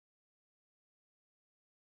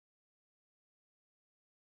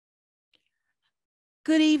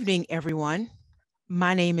Good evening, everyone.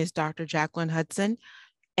 My name is Dr. Jacqueline Hudson,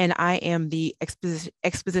 and I am the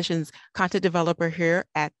Expositions content developer here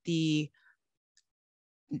at the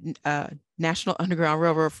National Underground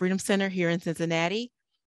Railroad Freedom Center here in Cincinnati.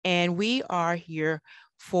 And we are here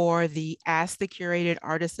for the Ask the Curated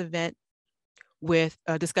Artist event with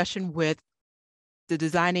a discussion with the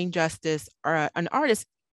Designing Justice, an artist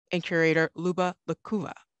and curator, Luba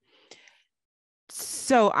Lukova.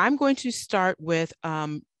 So I'm going to start with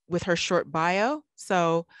her short bio.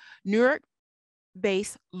 So New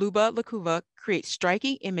York-based Luba Lukova creates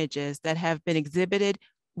striking images that have been exhibited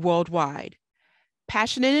worldwide.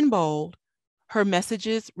 Passionate and bold, her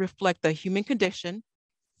messages reflect the human condition,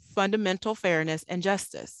 fundamental fairness, and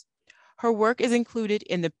justice. Her work is included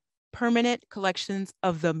in the permanent collections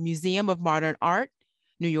of the Museum of Modern Art,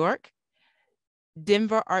 New York,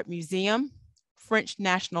 Denver Art Museum, French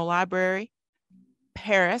National Library,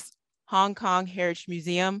 Paris, Hong Kong Heritage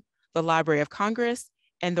Museum, the Library of Congress,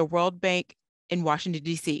 and the World Bank in Washington,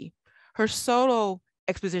 D.C. Her solo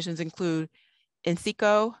expositions include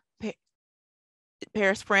Insico,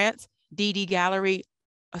 Paris, France, DD Gallery,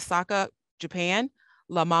 Osaka, Japan,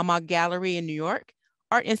 La Mama Gallery in New York,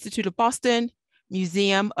 Art Institute of Boston,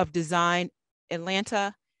 Museum of Design,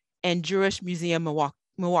 Atlanta, and Jewish Museum,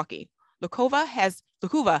 Milwaukee. Lukova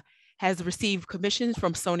has received commissions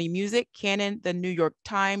from Sony Music, Canon, the New York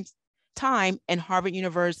Times, Time, and Harvard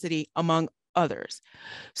University, among others.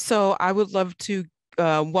 So I would love to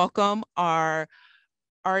welcome our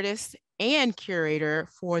artist and curator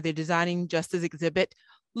for the Designing Justice exhibit,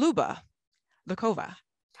 Luba Lukova.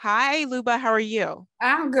 Hi, Luba, how are you?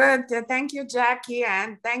 I'm good. Thank you, Jackie,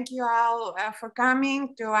 and thank you all for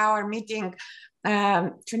coming to our meeting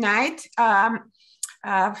tonight.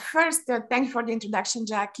 First, thank you for the introduction,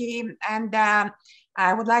 Jackie, and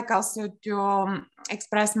I would like also to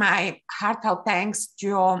express my heartfelt thanks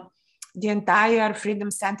to the entire Freedom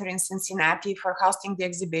Center in Cincinnati for hosting the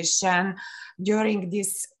exhibition during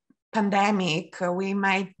this pandemic. We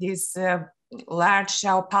made this large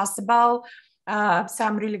show possible. So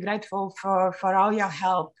I'm really grateful for all your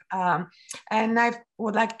help. And I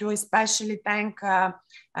would like to especially thank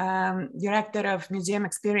Director of Museum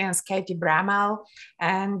Experience, Katie Bramall,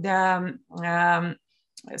 and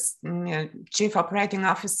Chief Operating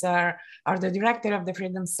Officer or the Director of the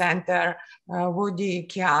Freedom Center, Woody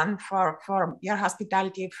Kian, for your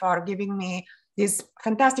hospitality, for giving me this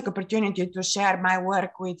fantastic opportunity to share my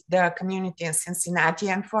work with the community in Cincinnati,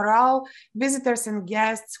 and for all visitors and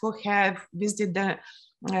guests who have visited the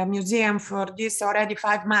museum for this already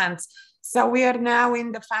 5 months. So we are now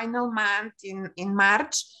in the final month in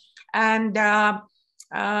March, and I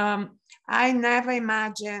never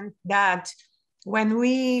imagined that when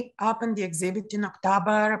we opened the exhibit in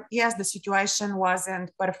October, yes, the situation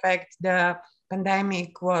wasn't perfect. The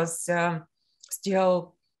pandemic was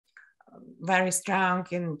still very strong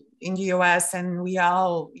in the US, and we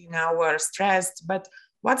all, were stressed. But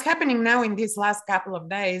what's happening now in these last couple of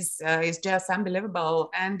days is just unbelievable.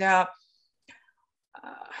 And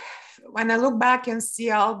when I look back and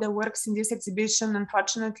see all the works in this exhibition,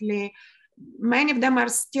 unfortunately, many of them are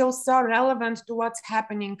still so relevant to what's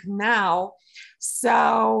happening now.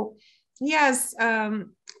 So yes,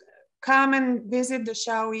 come and visit the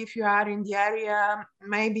show if you are in the area.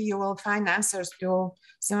 Maybe you will find answers to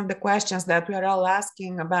some of the questions that we are all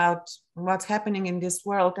asking about what's happening in this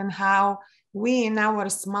world and how we, in our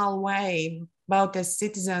small way, both as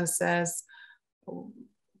citizens, as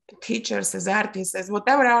teachers, as artists, as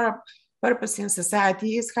whatever our purpose in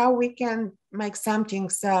society is, how we can make something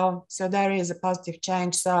so there is a positive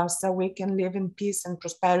change, so we can live in peace and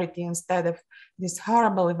prosperity instead of these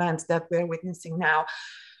horrible events that we're witnessing now.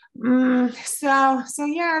 So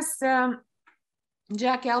yes,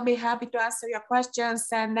 Jackie, I'll be happy to answer your questions,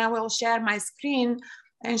 and I will share my screen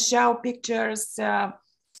and show pictures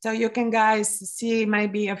so you can guys see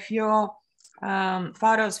maybe a few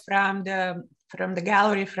photos from the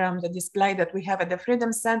gallery, from the display that we have at the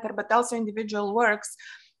Freedom Center, but also individual works.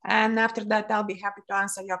 And after that, I'll be happy to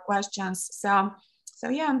answer your questions. So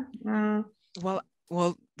yeah.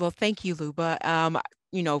 Well, thank you, Luba.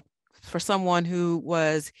 For someone who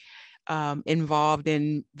was involved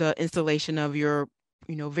in the installation of your,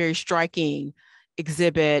 very striking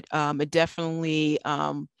exhibit, it definitely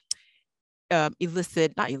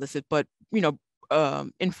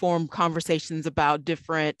informed conversations about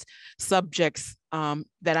different subjects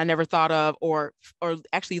that I never thought of, or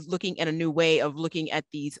actually looking at a new way of looking at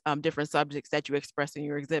these different subjects that you express in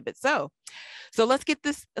your exhibit. So let's get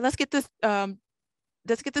this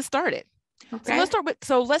started. Okay.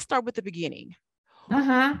 So let's start with the beginning.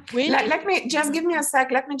 Let me just give me a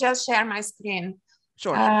sec. Let me just share my screen.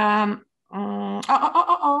 sure.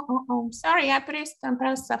 Sorry, I pressed.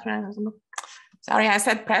 Sorry, I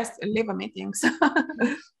said press leave a meeting.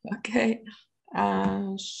 Okay.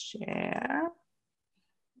 Share.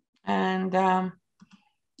 And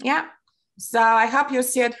yeah. So I hope you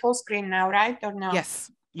see it full screen now, right? Or no?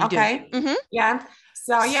 Yes, you okay. do. Mm-hmm. Yeah.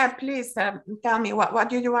 So yeah, please tell me what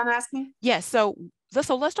did you want to ask me? Yes. So let's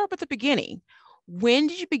start with the beginning. When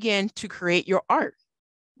did you begin to create your art?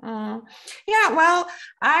 Yeah, well,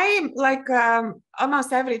 I like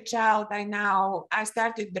almost every child I know, I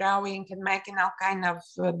started drawing and making all kind of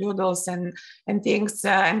doodles and things,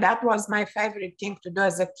 and that was my favorite thing to do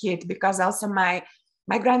as a kid because also my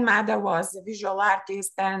grandmother was a visual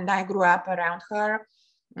artist and I grew up around her.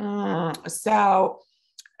 So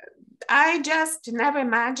I just never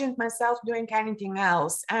imagined myself doing anything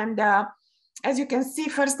else. And as you can see,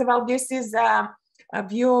 first of all, this is a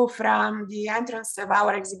view from the entrance of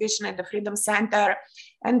our exhibition at the Freedom Center.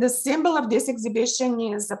 And the symbol of this exhibition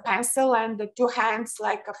is a pencil and the two hands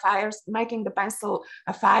like a fire, making the pencil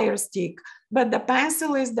a fire stick. But the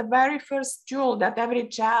pencil is the very first tool that every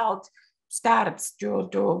child starts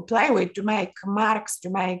to play with, to make marks, to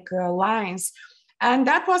make lines. And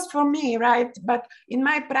that was for me, right? But in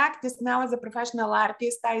my practice now as a professional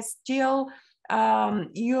artist, I still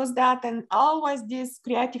use that, and always this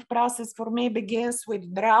creative process for me begins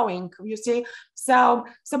with drawing, you see. So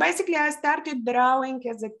basically I started drawing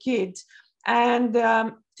as a kid, and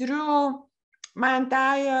through my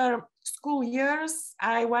entire school years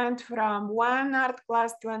I went from one art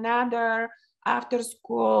class to another after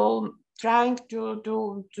school, trying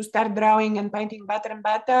to start drawing and painting better and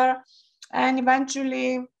better. And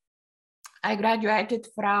eventually I graduated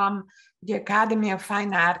from the Academy of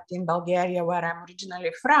Fine Art in Bulgaria, where I'm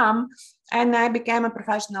originally from, and I became a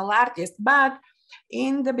professional artist. But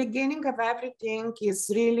in the beginning of everything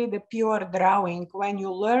is really the pure drawing. When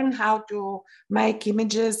you learn how to make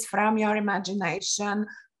images from your imagination,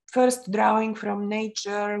 first drawing from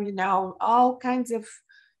nature, you know, all kinds of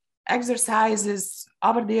exercises.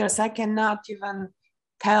 Over the years, I cannot even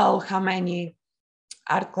tell how many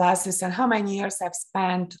art classes and how many years I've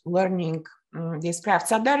spent learning this craft.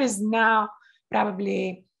 So there is now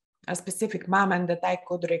probably a specific moment that I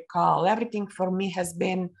could recall. Everything for me has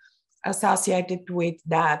been associated with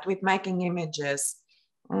that, with making images.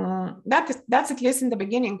 That's at least in the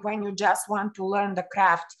beginning, when you just want to learn the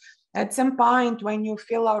craft. At some point when you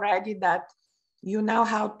feel already that you know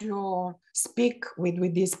how to speak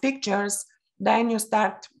with these pictures, then you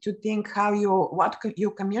start to think what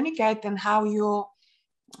you communicate and how you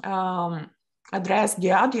address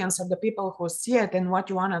the audience or the people who see it and what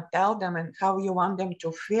you want to tell them and how you want them to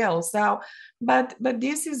feel. So, but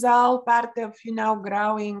this is all part of, you know,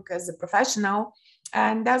 growing as a professional,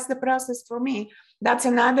 and that's the process for me. That's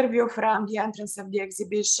another view from the entrance of the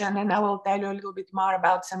exhibition, and I will tell you a little bit more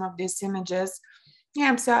about some of these images.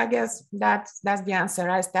 Yeah, so I guess that's the answer.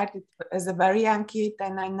 I started as a very young kid,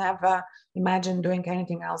 and I never imagined doing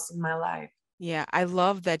anything else in my life. Yeah, I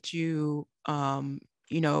love that you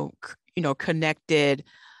connected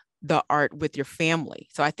the art with your family.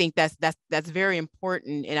 So I think that's very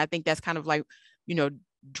important, and I think that's kind of like, you know,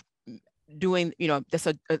 doing, you know,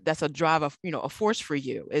 that's a drive of, you know, a force for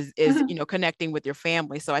you is you know, connecting with your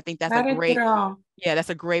family. So I think that's a great, yeah, that's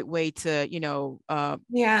a great way to, you know,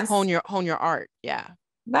 yes, hone your art. Yeah.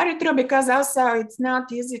 Very true, because also it's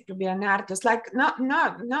not easy to be an artist. Like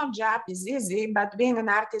no job is easy, but being an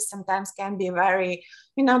artist sometimes can be very,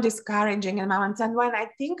 you know, discouraging in moments. And when I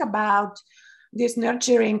think about this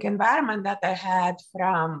nurturing environment that I had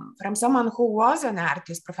from someone who was an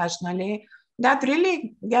artist professionally, that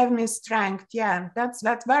really gave me strength. Yeah, that's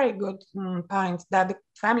very good point, that the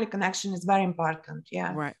family connection is very important.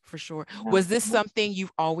 Yeah, right, for sure. Yeah. Was this something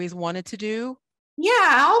you've always wanted to do? Yeah,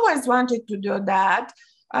 I always wanted to do that.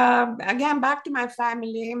 Again, back to my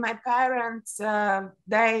family, my parents,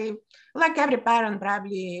 they, like every parent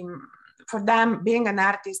probably, for them, being an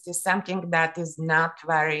artist is something that is not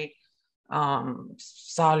very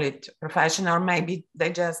solid profession, or maybe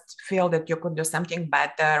they just feel that you could do something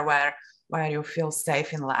better where you feel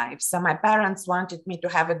safe in life. So my parents wanted me to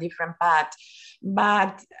have a different path,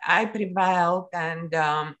 but I prevailed, and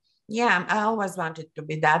yeah, I always wanted to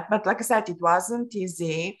be that. But like I said, it wasn't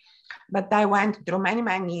easy, but I went through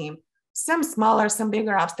many, some smaller, some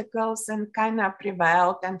bigger obstacles, and kind of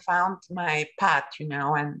prevailed and found my path, you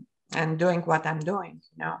know, and doing what I'm doing,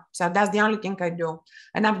 you know. So that's the only thing I do.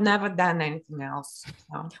 And I've never done anything else.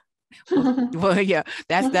 So. Well, yeah,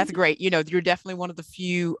 that's great. You know, you're definitely one of the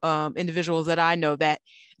few individuals that I know that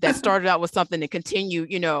started out with something and continue,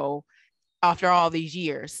 you know, after all these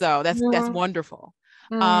years. So that's wonderful.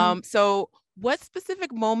 So What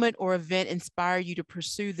specific moment or event inspired you to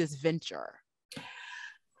pursue this venture?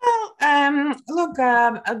 Well, look,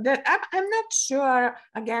 I'm not sure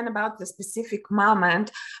again about the specific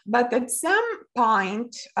moment, but at some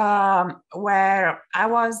point where I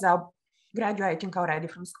was graduating already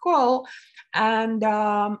from school, and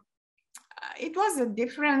it was a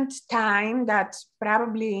different time that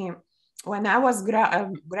probably when I was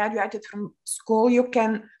graduated from school, you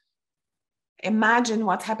can imagine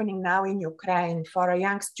what's happening now in Ukraine for a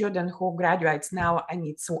young student who graduates now and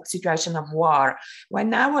it's a situation of war.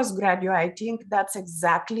 When I was graduating, that's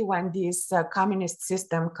exactly when this communist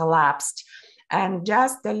system collapsed. And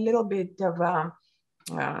just a little bit of,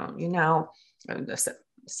 the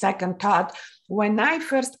second thought, when I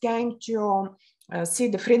first came to see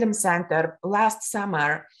the Freedom Center last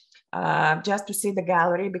summer, just to see the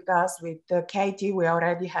gallery, because with Katie, we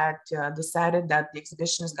already had decided that the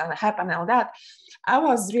exhibition is going to happen and all that. I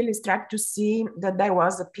was really struck to see that there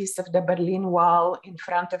was a piece of the Berlin Wall in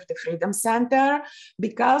front of the Freedom Center,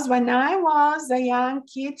 because when I was a young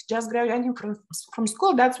kid, just graduating from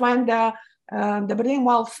school, that's when the Berlin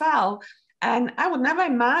Wall fell. And I would never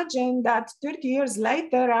imagine that 30 years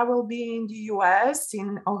later, I will be in the US,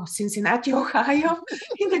 in Cincinnati, Ohio,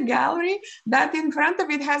 in the gallery that in front of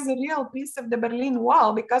it has a real piece of the Berlin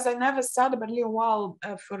Wall, because I never saw the Berlin Wall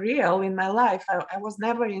for real in my life. I was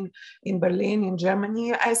never in Berlin, in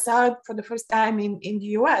Germany. I saw it for the first time in the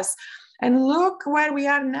US. And look where we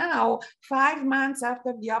are now, 5 months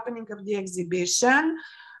after the opening of the exhibition.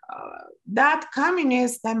 That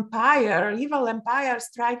communist empire, evil empire,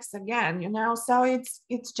 strikes again. So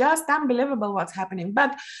it's just unbelievable what's happening.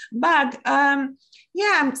 But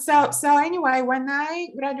yeah. So anyway, when I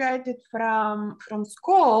graduated from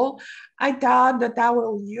school, I thought that I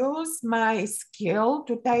will use my skill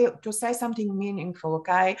to say something meaningful.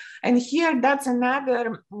 Okay, and here that's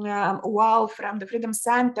another wall from the Freedom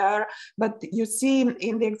Center. But you see,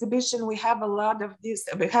 in the exhibition, we have a lot of this.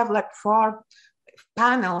 We have like 4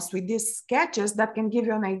 panels with these sketches that can give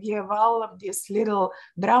you an idea of all of these little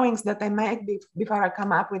drawings that I make before I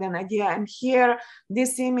come up with an idea. And here,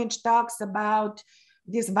 this image talks about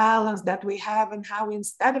this violence that we have and how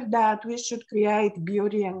instead of that, we should create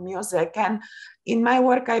beauty and music. And in my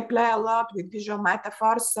work, I play a lot with visual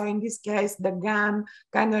metaphors. So in this case, the gun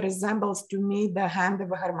kind of resembles to me the hand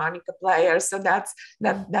of a harmonica player. So that's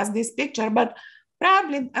this picture. But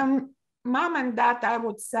probably moment that I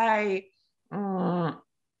would say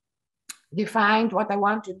defined what I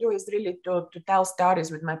want to do is really to tell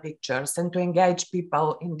stories with my pictures and to engage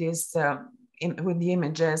people in this with the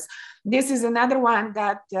images. This is another one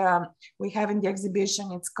that we have in the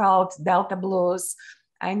exhibition. It's called Delta Blues.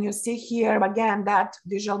 And you see here, again, that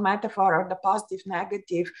visual metaphor or the positive,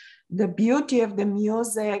 negative. The beauty of the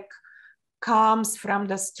music comes from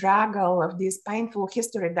the struggle of this painful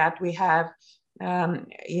history that we have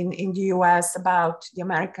in the US about the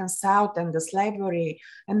American South and the slavery,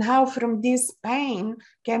 and how from this pain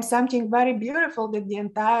came something very beautiful that the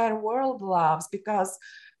entire world loves, because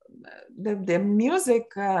the music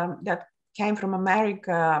that came from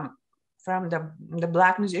America, from the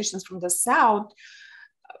Black musicians from the South,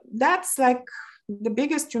 that's like the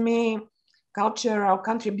biggest, to me, cultural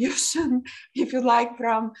contribution, if you like,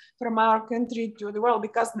 from our country to the world,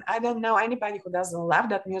 because I don't know anybody who doesn't love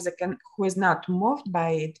that music and who is not moved by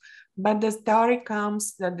it. But the story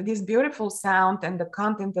comes that this beautiful sound and the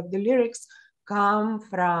content of the lyrics come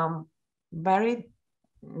from very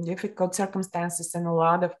difficult circumstances and a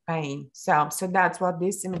lot of pain. So that's what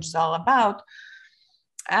this image is all about.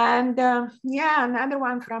 And yeah, another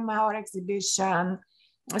one from our exhibition.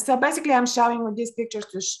 So basically, I'm showing with these pictures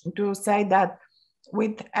to say that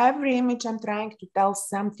with every image, I'm trying to tell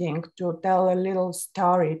something, to tell a little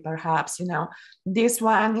story, perhaps. This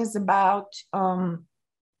one is about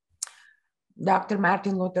Dr.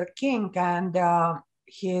 Martin Luther King and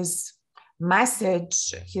his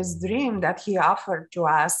message, his dream that he offered to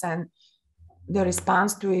us. And the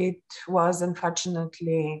response to it was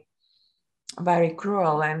unfortunately very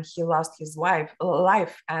cruel, and he lost his life.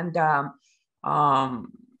 And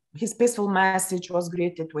his peaceful message was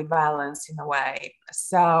greeted with violence in a way.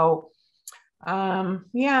 So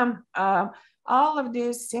yeah, all of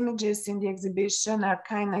these images in the exhibition are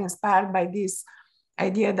kind of inspired by this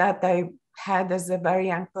idea that I had as a very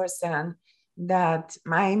young person, that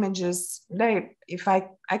my images, if I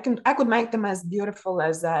could make them as beautiful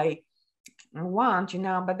as I want,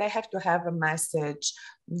 but they have to have a message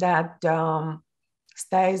that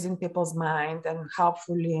stays in people's mind and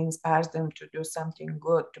hopefully inspires them to do something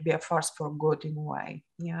good, to be a force for good in a way.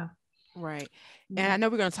 Yeah. Right. And Yeah. I know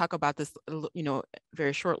we're going to talk about this,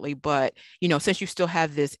 very shortly, but, since you still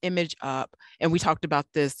have this image up, and we talked about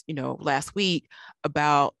this, last week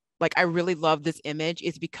about, like, I really love this image.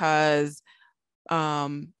 It's because,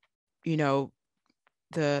 you know,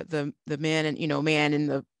 the man and, man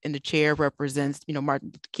in the chair represents, Martin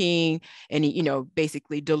Luther King, and he,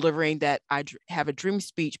 basically delivering that have a dream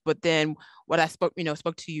speech. But then what I spoke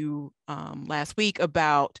to you last week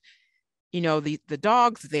about, the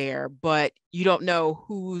dogs there, but you don't know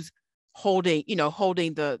who's holding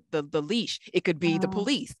the leash. It could be the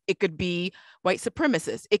police, it could be white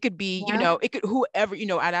supremacists, it could be, Yeah. it could whoever,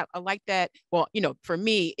 I like that. Well, for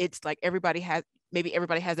me, it's like maybe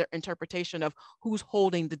everybody has their interpretation of who's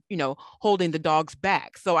holding the dogs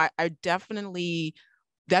back. So I definitely,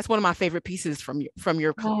 that's one of my favorite pieces from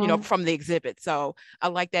your from the exhibit. So I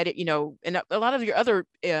like that and a lot of your other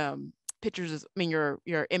pictures,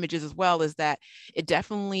 your images as well, is that it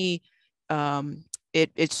definitely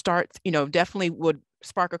it starts, definitely would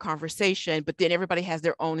spark a conversation, but then everybody has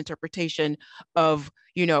their own interpretation of,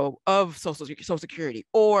 of social security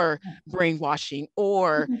or brainwashing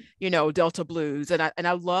or, Delta blues. And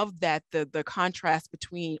I love that the contrast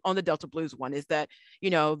between, on the Delta blues one, is that,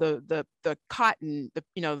 the cotton,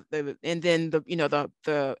 and then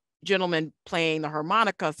the gentleman playing the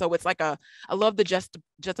harmonica. So it's like I love the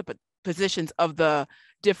juxtapositions of the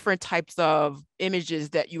different types of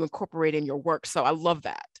images that you incorporate in your work. So I love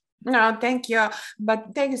that. No, thank you.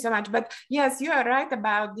 But thank you so much. But yes, you are right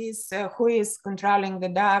about this, who is controlling the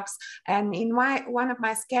dogs. And in one of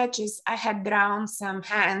my sketches, I had drawn some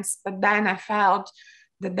hands, but then I felt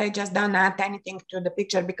that they just don't add anything to the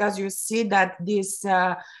picture, because you see that these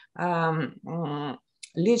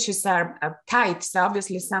leashes are tight. So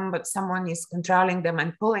obviously someone is controlling them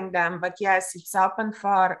and pulling them. But yes, it's open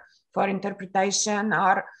for interpretation,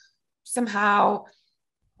 or somehow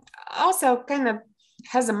also kind of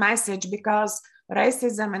has a message, because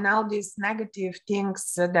racism and all these negative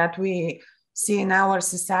things that we see in our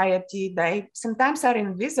society, they sometimes are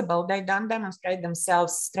invisible. They don't demonstrate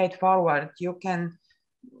themselves straightforward. You can,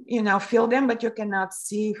 feel them, but you cannot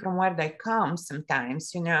see from where they come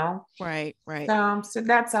sometimes, Right. So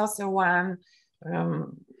that's also one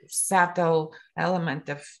subtle element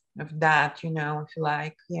of that, if you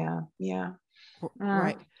like. Yeah.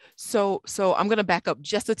 Right. So I'm going to back up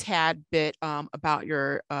just a tad bit about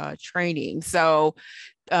your training. So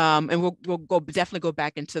and we'll definitely go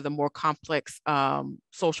back into the more complex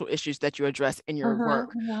social issues that you address in your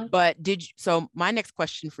work. But so my next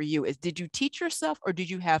question for you is, did you teach yourself, or did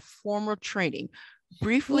you have formal training?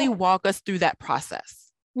 Briefly walk us through that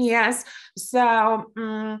process. Yes. So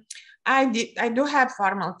I do have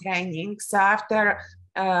formal training. So after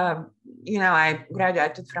I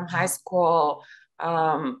graduated from high school,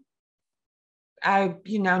 I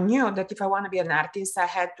knew that if I want to be an artist, I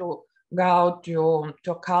had to go to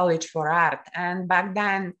college for art. And back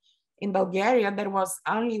then in Bulgaria, there was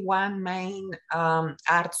only one main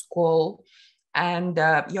art school, and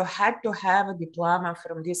you had to have a diploma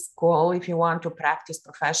from this school if you want to practice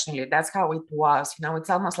professionally. That's how it was. It's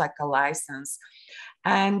almost like a license.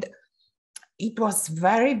 And it was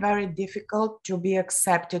very, very difficult to be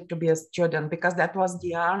accepted to be a student, because that was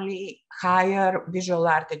the only higher visual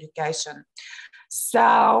art education.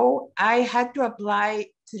 So I had to apply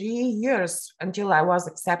 3 years until I was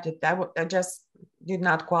accepted. I just did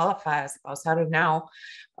not qualify, I suppose. I don't know.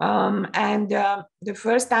 And the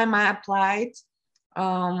first time I applied,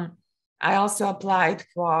 I also applied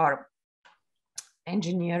for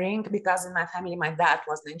engineering, because in my family my dad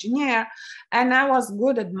was an engineer, and I was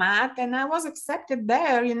good at math, and I was accepted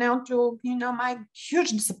there. To my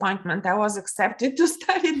huge disappointment, I was accepted to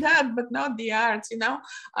study that, but not the arts.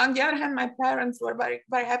 On the other hand, my parents were very,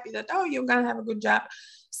 very happy that, oh, you're gonna have a good job.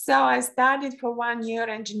 So I studied for 1 year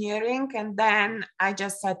engineering, and then I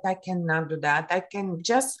just said, I cannot do that. I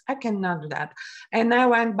cannot do that. And I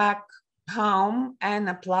went back home and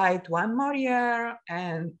applied 1 more year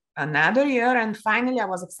and another year, and finally I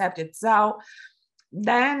was accepted. So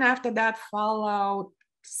then after that followed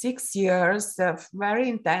 6 years of very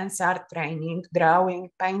intense art training,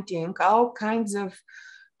 drawing, painting, all kinds of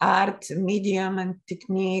art medium and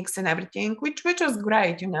techniques and everything, which was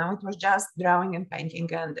great. It was just drawing and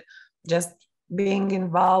painting and just being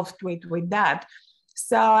involved with that.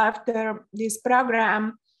 So after this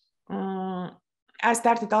program, I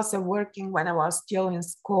started also working when I was still in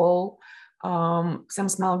school, some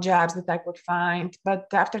small jobs that I could find. But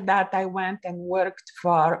after that, I went and worked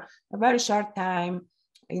for a very short time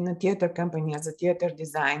in a theater company as a theater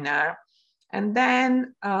designer. And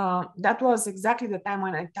then that was exactly the time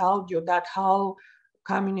when I told you that whole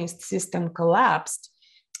communist system collapsed.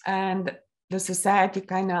 and the society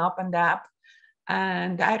kind of opened up.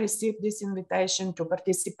 And I received this invitation to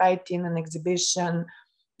participate in an exhibition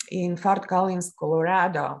in Fort Collins,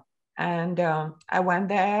 Colorado. And I went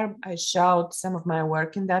there, I showed some of my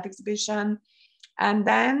work in that exhibition. And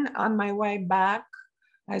then on my way back,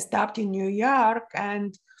 I stopped in New York,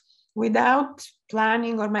 and without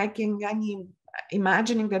planning or making any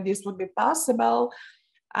imagining that this would be possible,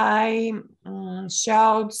 I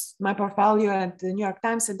showed my portfolio at the New York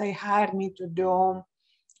Times, and they hired me to do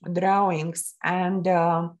drawings. And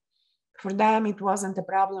for them, it wasn't a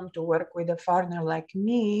problem to work with a foreigner like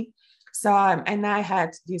me. So, and I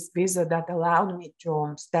had this visa that allowed me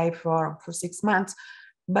to stay for 6 months,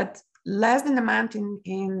 but less than a month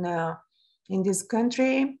in this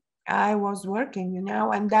country, I was working, you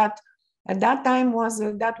know, and that at that time was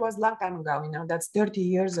a long time ago, you know, that's 30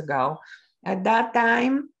 years ago. At that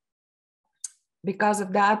time, because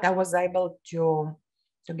of that, I was able to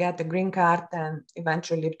get a green card and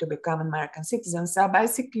eventually to become an American citizen. So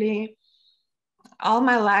basically, all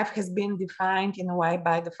my life has been defined in a way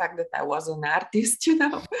by the fact that I was an artist, you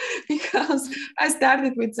know, because I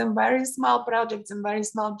started with some very small projects and very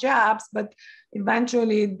small jobs, but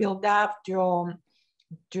eventually it built up to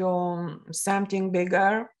something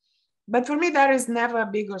bigger. But for me, there is never a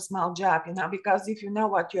big or small job, you know, because if you know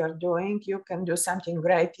what you're doing, you can do something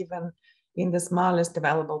great even in the smallest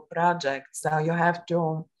available project. So you have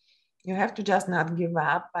to just not give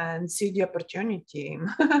up and see the opportunity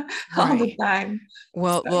all the time.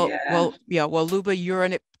 Well, So, yeah. Well, Luba, you're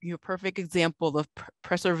a perfect example of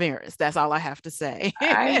perseverance. That's all I have to say.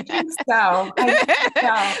 I think so. I think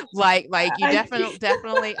so. Like you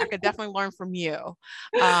definitely, I could definitely learn from you.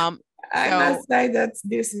 I must say that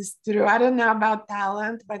this is true. I don't know about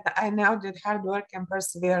talent, but I know that hard work and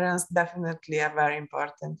perseverance definitely are very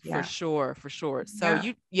important. Yeah. For sure. So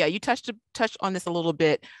you touched on this a little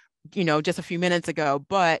bit, you know, just a few minutes ago,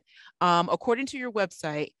 but according to your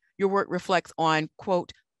website, your work reflects on,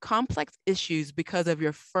 quote, complex issues because of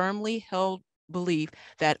your firmly held belief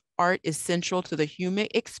that art is central to the human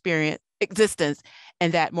existence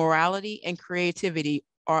and that morality and creativity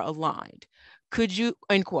are aligned. Could you,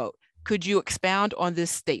 end quote, could you expound on this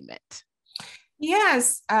statement?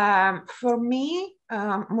 Yes, for me,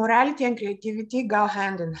 morality and creativity go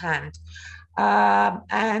hand in hand.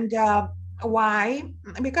 And why?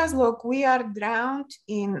 Because look, we are drowned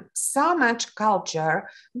in so much culture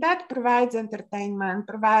that provides entertainment,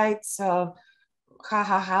 provides ha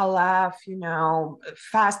ha ha laugh, you know,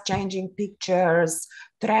 fast changing pictures,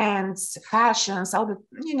 trends, fashions, all the,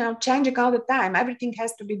 you know, changing all the time. Everything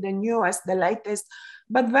has to be the newest, the latest.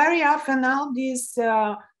 But very often, all these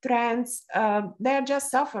trends, they're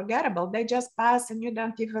just so forgettable. They just pass and you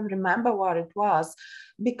don't even remember what it was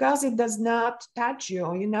because it does not touch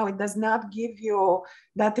you. You know, it does not give you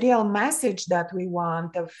that real message that we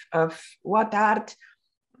want of what art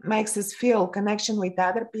makes us feel, connection with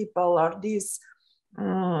other people, or this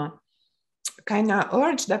kind of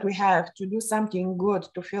urge that we have to do something good,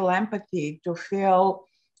 to feel empathy, to feel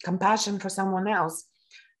compassion for someone else,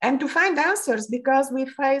 and to find answers because we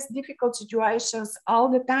face difficult situations all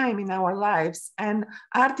the time in our lives. And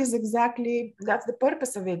art is exactly, that's the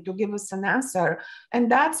purpose of it, to give us an answer. And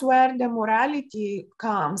that's where the morality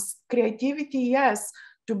comes. Creativity, yes,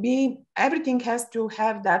 to be, everything has to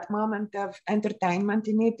have that moment of entertainment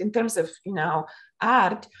in it in terms of, you know,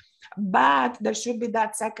 art. But there should be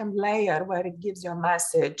that second layer where it gives you a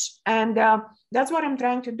message. And that's what I'm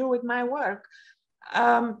trying to do with my work.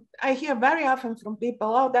 I hear very often from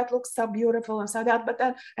people, oh, that looks so beautiful and so that, but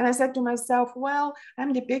then, and I said to myself, well,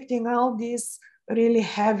 I'm depicting all these really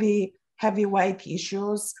heavyweight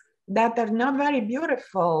issues that are not very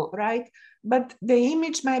beautiful, right? But the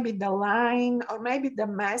image, maybe the line, or maybe the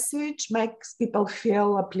message makes people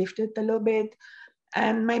feel uplifted a little bit.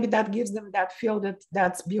 And maybe that gives them that feel that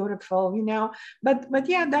that's beautiful, you know. But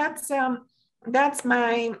yeah, that's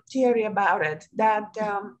my theory about it. That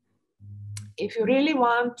if you really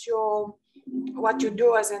want to, what you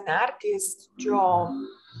do as an artist, to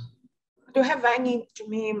have any, to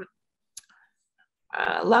me,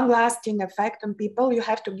 long-lasting effect on people, you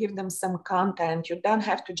have to give them some content. You don't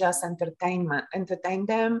have to just entertain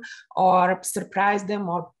them or surprise them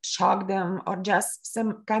or shock them or just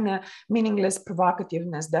some kind of meaningless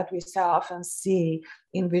provocativeness that we so often see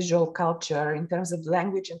in visual culture in terms of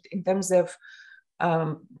language and in terms of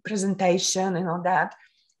presentation and all that.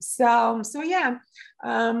 So yeah,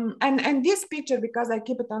 and this picture, because I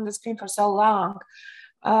keep it on the screen for so long,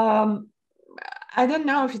 I don't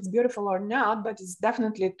know if it's beautiful or not, but it's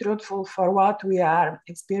definitely truthful for what we are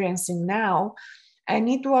experiencing now. And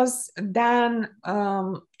it was done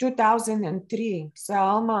 2003, so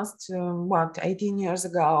almost 18 years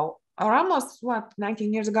ago, or almost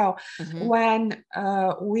 19 years ago, when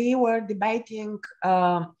we were debating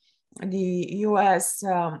the US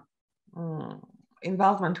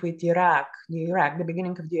involvement with Iraq, the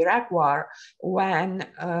beginning of the Iraq war, when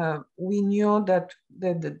we knew that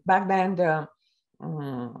back then the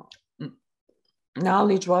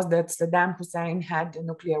knowledge was that Saddam Hussein had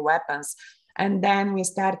nuclear weapons. And then we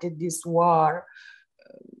started this war.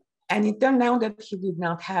 And it turned out that he did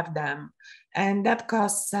not have them. And that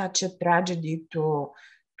caused such a tragedy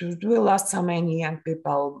we lost so many young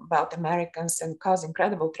people, about Americans, and caused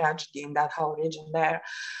incredible tragedy in that whole region there.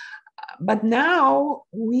 But now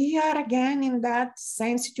we are again in that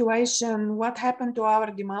same situation. What happened to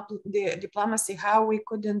our diplomacy? How we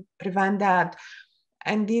couldn't prevent that?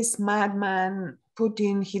 And this madman,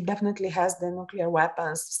 Putin, he definitely has the nuclear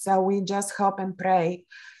weapons. So we just hope and pray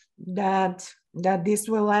that this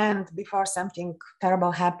will end before something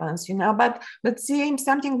terrible happens, you know. But seeing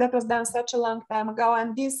something that was done such a long time ago,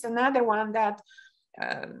 and this another one that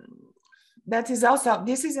is also,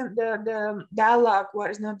 this isn't the dialogue where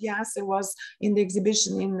is not the answer was in the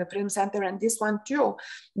exhibition in the Film Center, and this one too.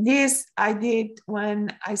 This I did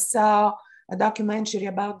when I saw a documentary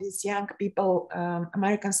about these young people,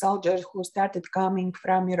 American soldiers who started coming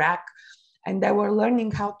from Iraq, and they were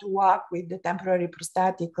learning how to walk with the temporary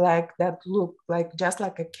prosthetic leg that looked like just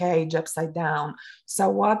like a cage upside down. So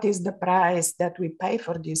what is the price that we pay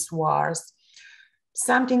for these wars?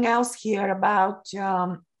 Something else here about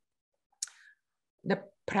the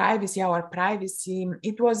privacy, our privacy.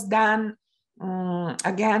 It was done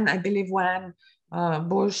again, I believe, when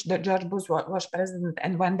George Bush was president,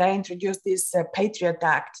 and when they introduced this Patriot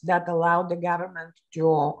Act that allowed the government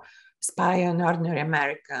to spy on ordinary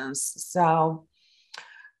Americans. So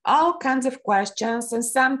all kinds of questions, and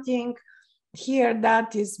something here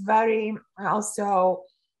that is very also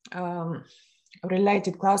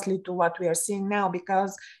related closely to what we are seeing now,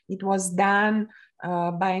 because it was done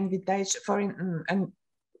by invitation for an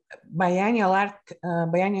biennial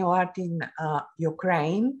art in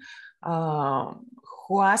Ukraine,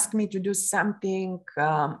 who asked me to do something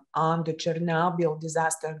on the Chernobyl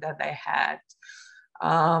disaster that they had.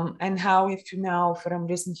 And how, if you know from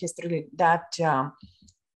recent history, that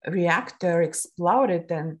reactor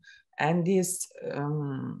exploded, and this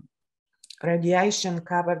radiation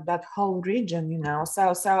covered that whole region, you know.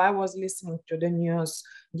 So I was listening to the news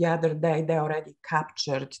the other day. They already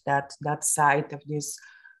captured that site of this,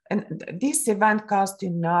 and this event caused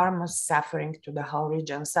enormous suffering to the whole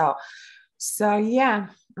region. So yeah,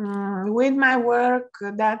 with my work,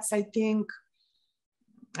 that's, I think,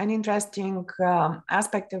 an interesting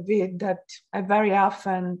aspect of it, that I very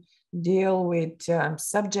often deal with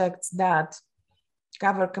subjects that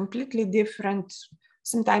cover completely different,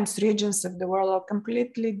 sometimes regions of the world, or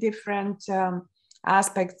completely different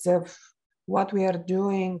aspects of what we are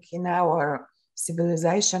doing in our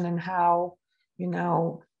civilization, and how, you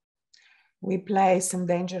know, we play some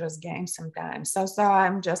dangerous games sometimes. So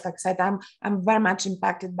I'm just, like I said, I'm very much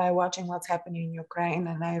impacted by watching what's happening in Ukraine,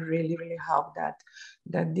 and I really, really hope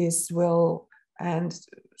that this will end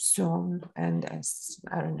soon. And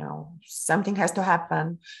I don't know, something has to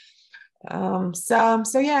happen.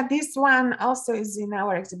 So yeah, this one also is in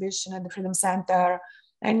our exhibition at the Freedom Center,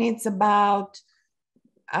 and it's about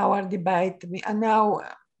our debate. I know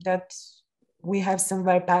that we have some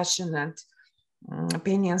very passionate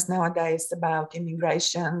opinions nowadays about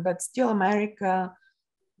immigration, but still America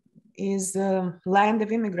is a land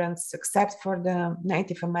of immigrants, except for the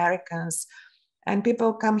Native Americans. And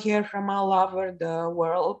people come here from all over the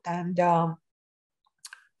world, and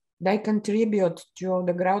they contribute to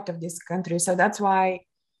the growth of this country. So that's why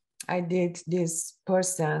I did this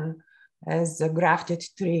person as a grafted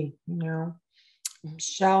tree, you know,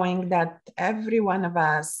 showing that every one of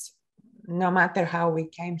us, no matter how we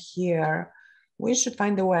came here, we should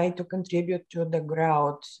find a way to contribute to the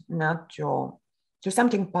growth, not to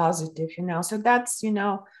something positive, you know. So that's, you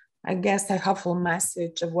know, I guess a hopeful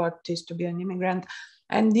message of what it is to be an immigrant.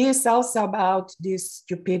 And this also about this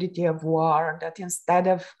stupidity of war, that instead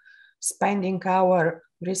of spending our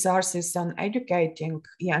resources on educating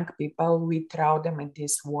young people, we throw them in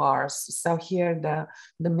these wars. So here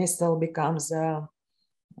the missile becomes a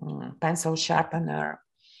pencil sharpener.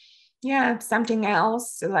 Yeah, something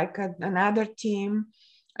else, like another theme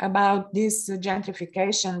about this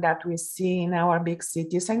gentrification that we see in our big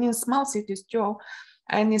cities and in small cities too,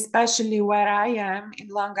 and especially where I am in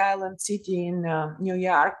Long Island City in New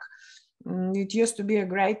York. It used to be a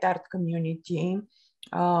great art community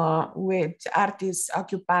with artists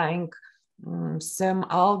occupying some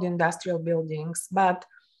old industrial buildings, but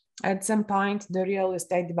at some point, the real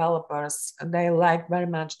estate developers, they liked very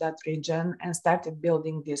much that region and started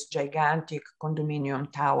building these gigantic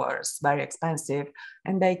condominium towers, very expensive.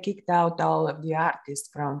 And they kicked out all of the artists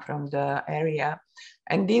from the area.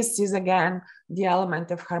 And this is, again, the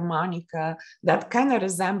element of harmonica that kind of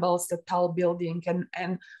resembles a tall building.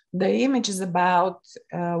 And the image is about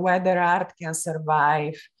whether art can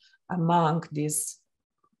survive among these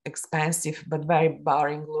expensive but very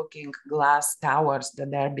boring looking glass towers that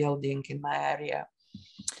they're building in my area.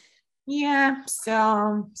 Yeah,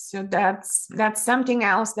 so that's something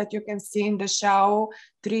else that you can see in the show.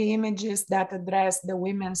 3 images that address the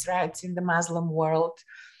women's rights in the Muslim world.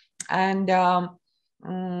 And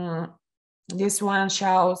this one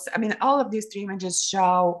shows, I mean, all of these 3 images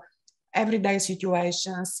show everyday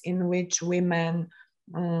situations in which women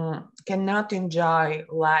cannot enjoy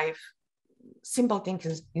life, simple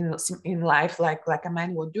things in life like a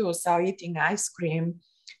man would do. So eating ice cream,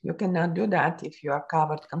 you cannot do that if you are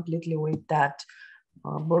covered completely with that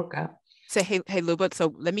burqa. So hey Luba,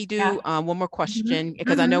 so let me do one more question,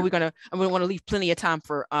 because I know we want to leave plenty of time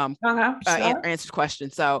for answer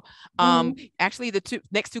questions. So actually the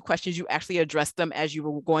next two questions, you actually addressed them as you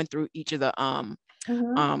were going through each of the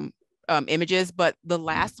images, but the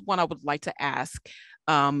last one I would like to ask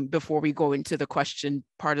before we go into the question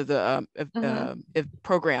part of the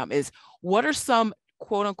program is, what are some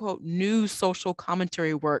quote unquote new social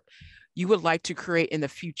commentary work you would like to create in the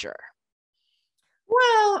future?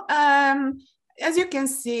 Well, as you can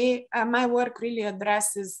see, my work really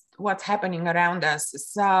addresses what's happening around us.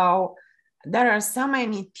 So there are so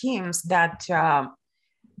many themes that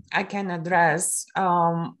I can address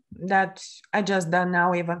that I just don't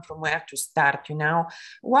know even from where to start, you know.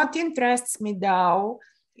 What interests me though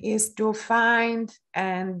is to find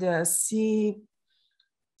and see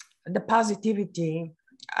the positivity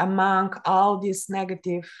among all this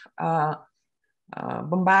negative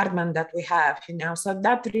bombardment that we have, you know. So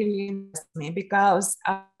that really interests me, because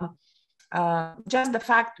just the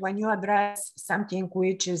fact when you address something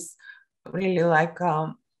which is really like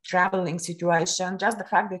troubling situation, just the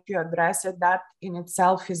fact that you address it, that in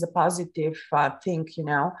itself is a positive thing, you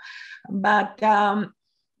know. But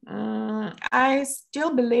I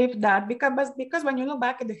still believe that because when you look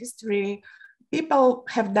back at the history, people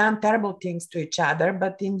have done terrible things to each other,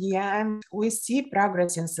 but in the end, we see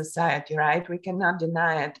progress in society, right? We cannot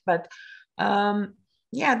deny it. But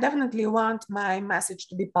yeah, definitely want my message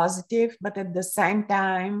to be positive, but at the same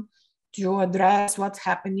time, to address what's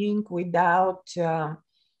happening without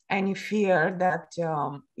any fear that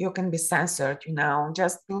you can be censored, you know,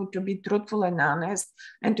 just to be truthful and honest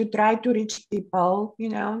and to try to reach people, you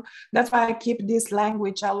know. That's why I keep this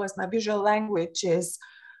language always, my visual language is,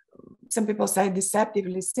 some people say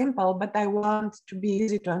deceptively simple, but I want to be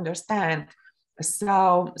easy to understand.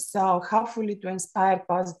 So hopefully to inspire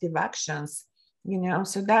positive actions, you know.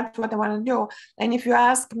 So that's what I want to do. And if you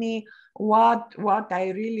ask me what I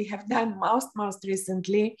really have done most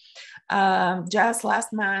recently, just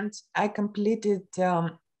last month I completed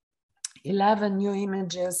 11 new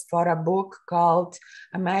images for a book called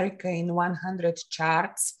America in 100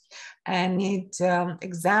 Charts. And it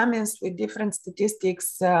examines with different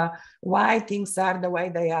statistics why things are the way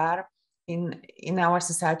they are in our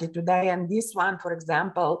society today. And this one, for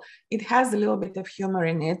example, it has a little bit of humor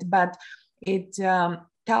in it, but it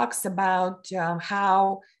talks about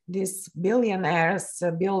how these billionaires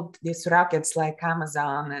build these rockets like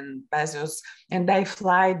Amazon and Bezos, and they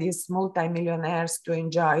fly these multi-millionaires to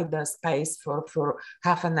enjoy the space for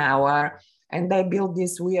half an hour. And they build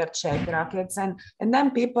these weird shaped rockets, and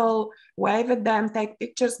then people wave at them, take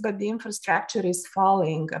pictures, but the infrastructure is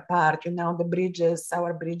falling apart. You know, the bridges,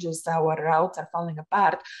 our roads are falling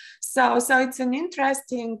apart. So it's an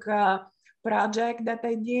interesting project that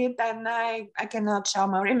I did, and I cannot show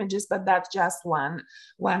more images, but that's just one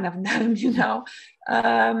of them, you know.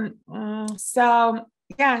 So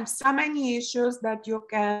yeah, so many issues that you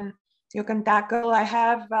can tackle. I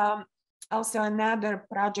have also another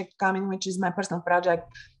project coming, which is my personal project.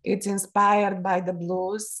 It's inspired by the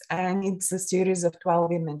blues, and it's a series of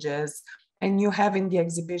 12 images. And you have in the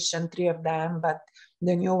exhibition 3 of them, but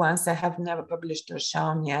the new ones I have never published or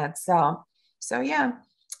shown yet. So yeah,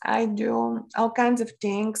 I do all kinds of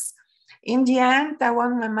things. In the end, I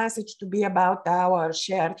want my message to be about our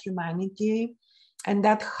shared humanity and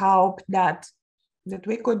that hope that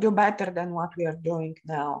we could do better than what we are doing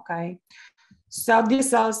now, okay? So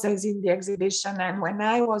this also is in the exhibition. And when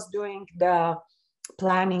I was doing the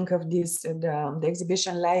planning of this, the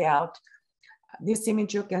exhibition layout, this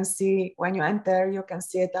image you can see when you enter, you can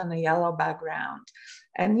see it on a yellow background.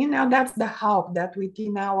 And, you know, that's the hope that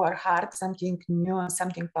within our heart, something new and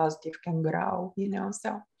something positive can grow, you know.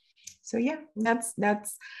 So yeah, that's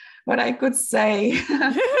what I could say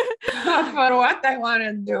for what I want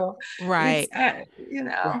to do. Right. It's, you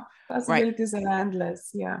know, possibilities are endless.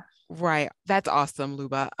 Yeah. Right. That's awesome,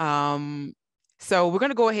 Luba. So we're going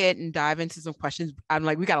to go ahead and dive into some questions.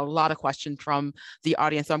 We got a lot of questions from the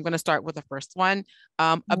audience. So I'm going to start with the first one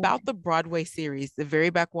about the Broadway series, The Very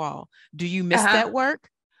Back Wall. Do you miss that work?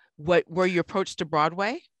 What were your approach to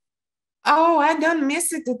Broadway? Oh, I don't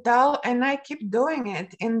miss it at all. And I keep doing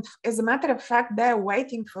it. And as a matter of fact, they're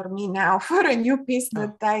waiting for me now for a new piece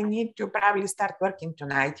that I need to probably start working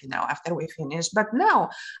tonight, you know, after we finish. But no,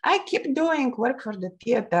 I keep doing work for the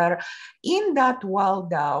theater. In that wall,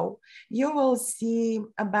 though, you will see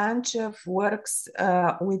a bunch of works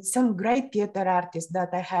with some great theater artists that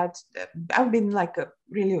I had. I've been like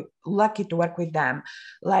really lucky to work with them,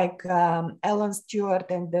 like Ellen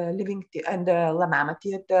Stewart and the La Mama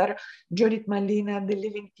Theater, Judith Malina, the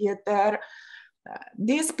Living Theater.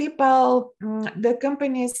 These people, the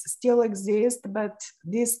companies still exist, but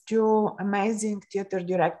these two amazing theater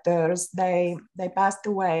directors, they passed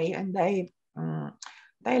away, and they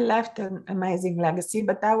left an amazing legacy.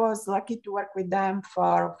 But I was lucky to work with them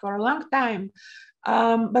for a long time.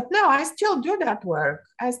 But no, I still do that work.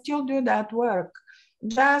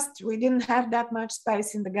 Just we didn't have that much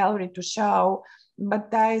space in the gallery to show,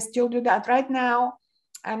 but I still do that. Right now,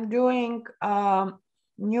 I'm doing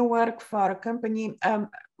new work for a company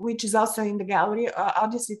which is also in the gallery,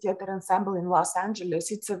 Odyssey Theater Ensemble in Los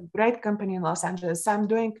Angeles. It's a great company in Los Angeles. So I'm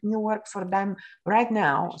doing new work for them right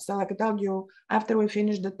now. So like I told you, after we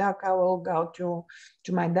finish the talk, I will go to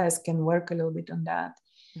my desk and work a little bit on that.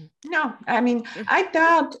 No, I mean, I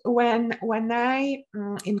thought when I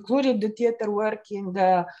included the theater work in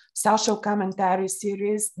the social commentary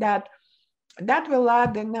series that will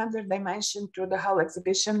add another dimension to the whole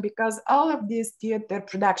exhibition, because all of these theater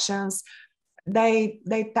productions, they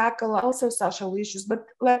tackle also social issues, but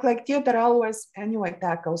like theater always anyway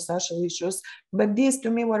tackles social issues. But these to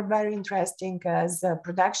me were very interesting as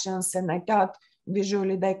productions, and I thought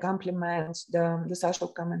visually they complement the social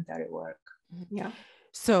commentary work. Yeah.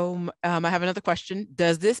 So I have another question.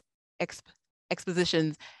 Does this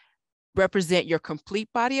exposition represent your complete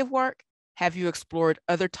body of work? Have you explored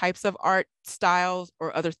other types of art styles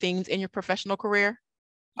or other things in your professional career?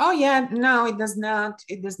 Oh yeah, no, it does not.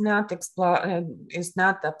 It does not explore. It's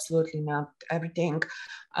not absolutely not everything.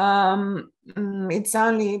 It's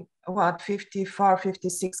only what 54,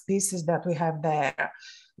 56 pieces that we have there.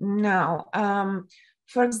 No.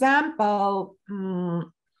 For example,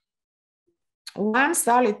 one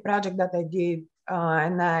solid project that I did,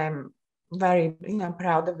 and I'm very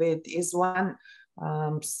proud of it, is one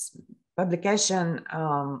publication,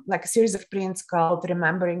 like a series of prints called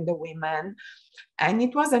Remembering the Women. And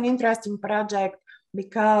it was an interesting project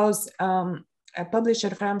because a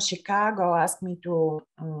publisher from Chicago asked me to,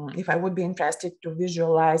 if I would be interested to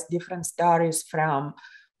visualize different stories from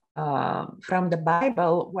the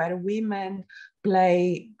Bible where women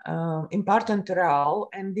play important role,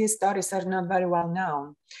 and these stories are not very well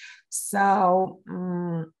known. So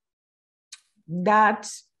that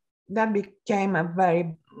became a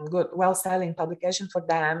very good, well-selling publication for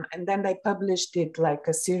them. And then they published it like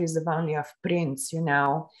a series of only of prints,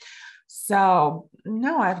 So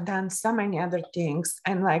no, I've done so many other things.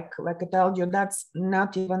 And like I told you, that's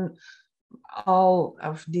not even all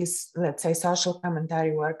of this, let's say, social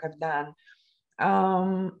commentary work I've done.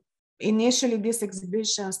 Initially, this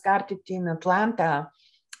exhibition started in Atlanta.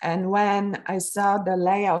 And when I saw the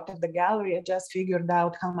layout of the gallery, I just figured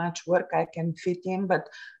out how much work I can fit in. But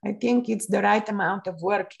I think it's the right amount of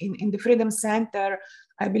work. In the Freedom Center,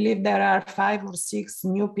 I believe there are 5 or 6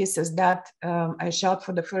 new pieces that I shot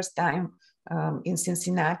for the first time in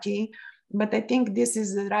Cincinnati. But I think this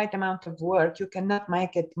is the right amount of work. You cannot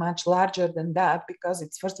make it much larger than that because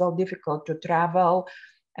it's, first of all, difficult to travel.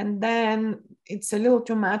 And then it's a little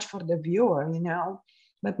too much for the viewer,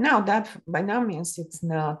 But no, that by no means it's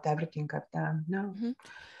not everything I've done. No.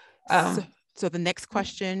 So the next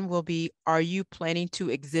question will be, are you planning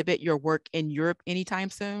to exhibit your work in Europe anytime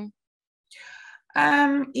soon?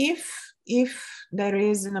 If there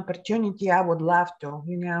is an opportunity, I would love to,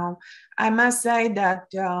 I must say that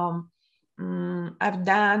I've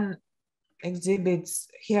done exhibits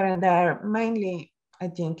here and there, mainly, I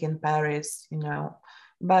think, in Paris,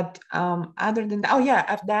 But other than that,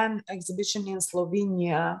 I've done exhibition in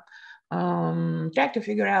Slovenia, trying to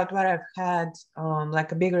figure out where I've had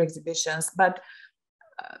like bigger exhibitions. But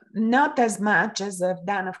not as much as I've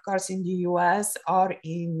done, of course, in the US or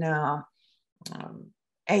in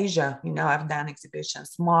Asia. I've done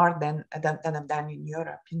exhibitions more than I've done in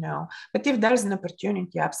Europe, But if there's an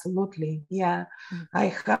opportunity, absolutely, yeah.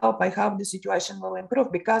 Mm-hmm. I hope the situation will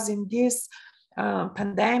improve, because in this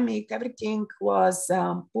pandemic, everything was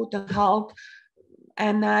put on hold,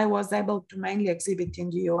 and I was able to mainly exhibit in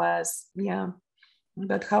the US, yeah.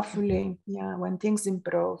 But hopefully, yeah, when things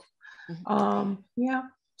improve, yeah.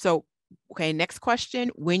 So, okay, next question.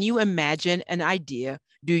 When you imagine an idea,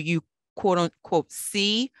 do you quote unquote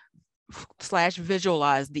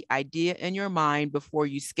see/visualize the idea in your mind before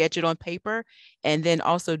you sketch it on paper? And then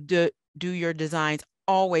also, do your designs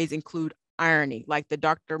always include irony, like the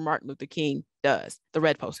Dr. Martin Luther King does, the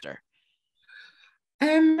red poster?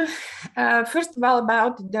 First of all,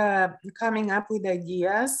 about the coming up with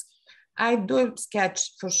ideas, I do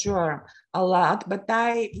sketch for sure a lot, but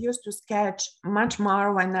I used to sketch much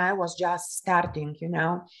more when I was just starting,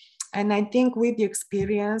 And I think with the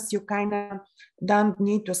experience, you kind of don't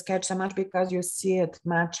need to sketch so much, because you see it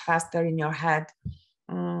much faster in your head.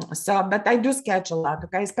 But I do sketch a lot,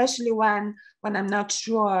 okay? Especially when I'm not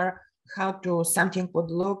sure how something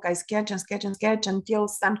would look. I sketch and sketch and sketch until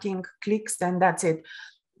something clicks, and that's it.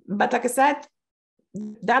 But like I said,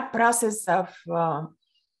 that process of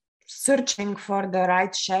searching for the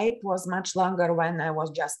right shape was much longer when I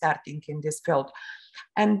was just starting in this field.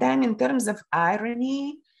 And then in terms of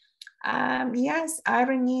irony, yes,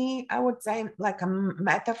 irony, I would say like a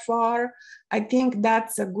metaphor. I think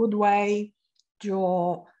that's a good way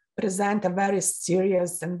to present a very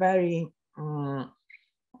serious and very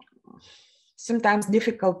sometimes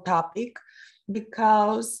difficult topic,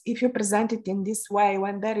 because if you present it in this way,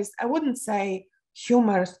 when there is, I wouldn't say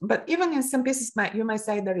humor, but even in some pieces you might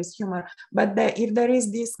say there is humor, but if there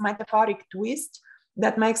is this metaphoric twist,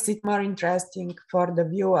 that makes it more interesting for the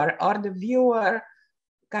viewer, or the viewer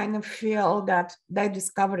kind of feel that they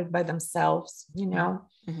discover it by themselves,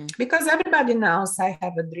 Mm-hmm. Because everybody knows I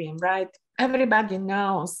have a dream, right? Everybody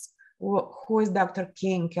knows who is Dr.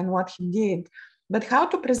 King and what he did, but how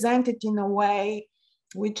to present it in a way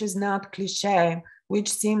which is not cliche,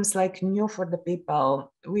 which seems like new for the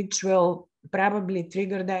people, which will probably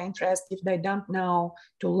trigger their interest if they don't know,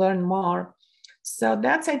 to learn more. So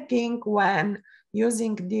that's, I think, when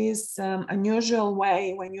using this unusual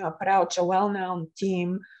way, when you approach a well-known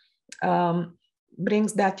team,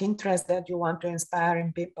 brings that interest that you want to inspire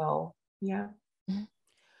in people. Yeah.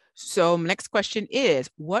 So next question is,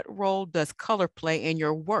 what role does color play in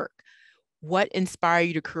your work? What inspired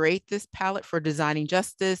you to create this palette for Designing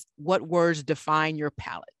Justice? What words define your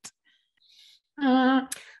palette?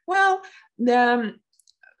 Well,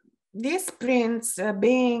 these prints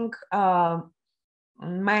being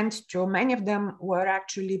meant to, many of them were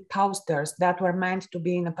actually posters that were meant to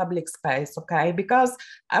be in a public space, okay? Because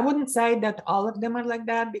I wouldn't say that all of them are like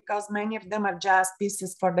that, because many of them are just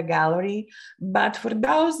pieces for the gallery. But for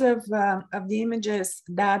those of the images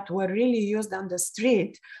that were really used on the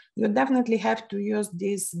street, you definitely have to use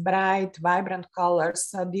these bright, vibrant colors,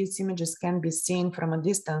 so these images can be seen from a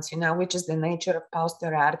distance, which is the nature of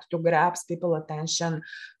poster art, to grab people's attention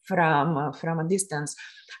from a distance.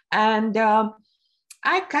 And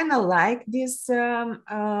I kind of like this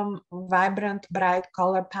vibrant, bright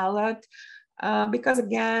color palette because,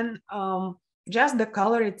 again, just the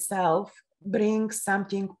color itself brings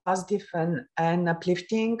something positive and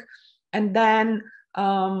uplifting, and then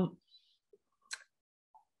kind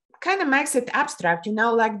of makes it abstract,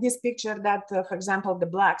 like this picture that, for example, the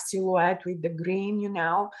black silhouette with the green,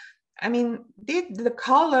 I mean, the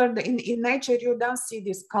color in nature, you don't see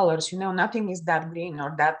these colors, nothing is that green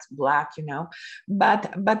or that black,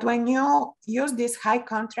 but when you use this high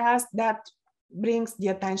contrast, that brings the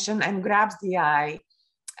attention and grabs the eye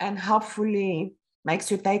and hopefully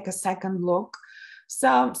makes you take a second look.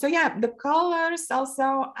 So yeah, the colors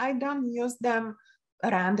also, I don't use them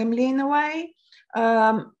randomly in a way.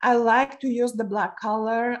 I like to use the black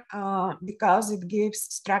color because it gives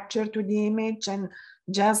structure to the image, and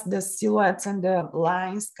just the silhouettes and the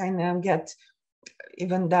lines kind of get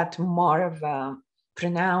even that more of a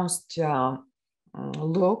pronounced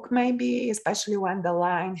look, maybe, especially when the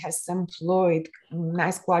line has some fluid,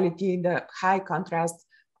 nice quality. The high contrast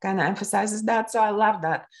kind of emphasizes that, so I love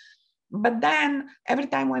that. But then every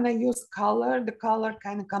time when I use color, the color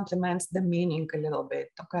kind of complements the meaning a little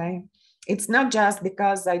bit, okay? It's not just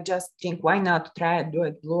because I just think, why not try it, do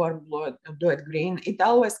it blue or do it green? It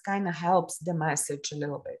always kind of helps the message a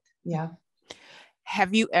little bit, yeah.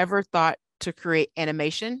 Have you ever thought to create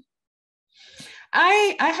animation?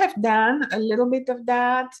 I have done a little bit of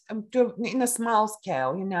that in a small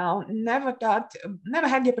scale, you know, never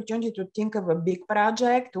had the opportunity to think of a big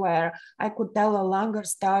project where I could tell a longer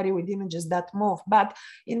story with images that move. But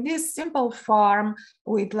in this simple form,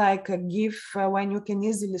 with like a GIF, when you can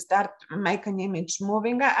easily start make an image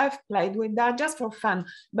moving, I've played with that just for fun.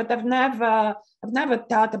 But I've never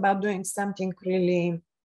thought about doing something really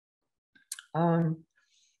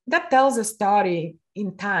that tells a story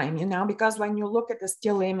in time, you know, because when you look at the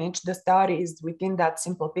still image, the story is within that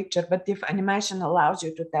simple picture. But if animation allows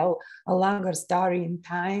you to tell a longer story in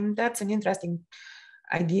time, that's an interesting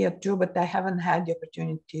idea too, but I haven't had the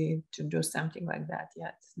opportunity to do something like that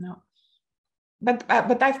yet, no. But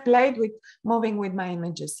I've played with moving with my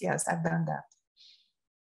images. Yes, I've done that.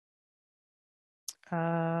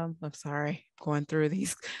 I'm sorry, going through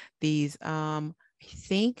these. I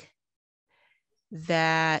think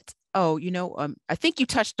that, oh, you know, I think you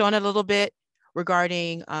touched on it a little bit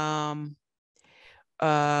regarding from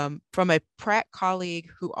a Pratt colleague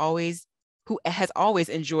who has always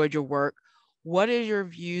enjoyed your work. What are your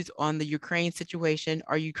views on the Ukraine situation?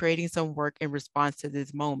 Are you creating some work in response to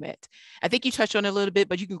this moment? I think you touched on it a little bit,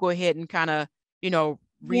 but you can go ahead and kind of, you know,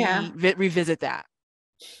 revisit that.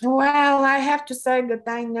 Well, I have to say that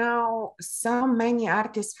I know so many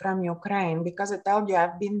artists from Ukraine because I told you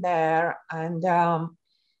I've been there, and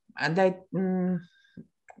they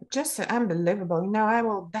just unbelievable. You know, I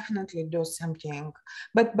will definitely do something.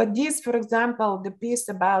 But this, for example, the piece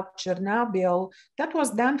about Chernobyl, that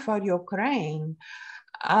was done for Ukraine.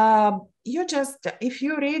 You just, if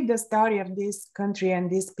you read the story of this country and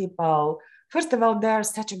these people, first of all, they're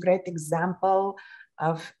such a great example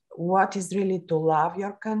of what is really to love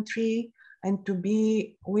your country and to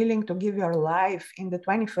be willing to give your life in the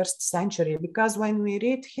 21st century. Because when we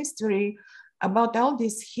read history about all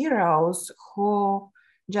these heroes who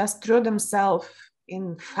just threw themselves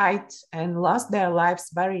in fight and lost their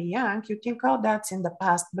lives very young, you think, oh, that's in the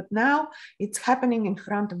past. But now it's happening in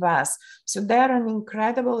front of us. So they're an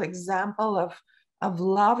incredible example of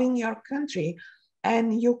loving your country.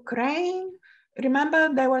 And Ukraine,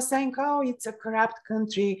 remember they were saying, oh, it's a corrupt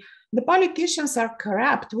country. The politicians are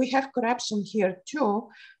corrupt. We have corruption here too,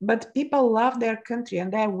 but people love their country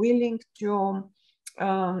and they're willing to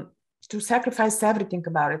sacrifice everything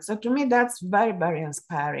about it. So to me, that's very, very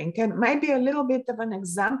inspiring, and maybe a little bit of an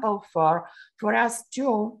example for us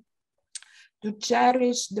too, to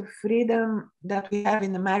cherish the freedom that we have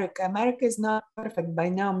in America. America is not perfect by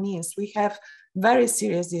no means. We have very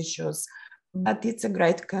serious issues, but it's a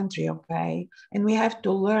great country, okay? And we have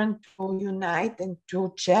to learn to unite and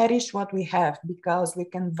to cherish what we have, because we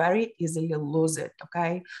can very easily lose it,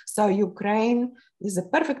 okay? So Ukraine is a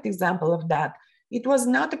perfect example of that. It was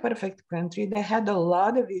not a perfect country. They had a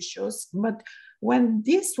lot of issues, but when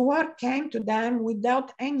this war came to them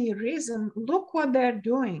without any reason, look what they're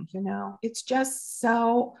doing, you know? It's just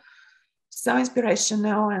so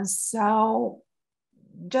inspirational, and so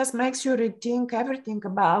just makes you rethink everything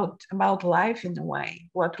about life in a way,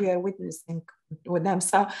 what we are witnessing with them.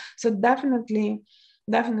 So definitely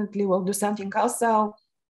we'll do something. Also,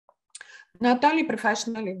 not only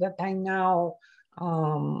professionally, that I know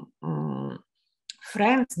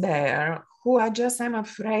friends there who are just, I'm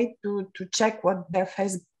afraid to check what their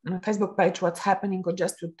Facebook page, what's happening, or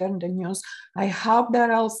just to turn the news. I hope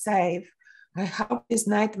they're all safe. I hope this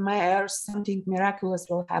nightmare, something miraculous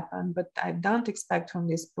will happen, but I don't expect from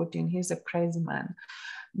this Putin. He's a crazy man.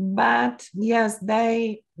 But yes,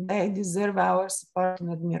 they deserve our support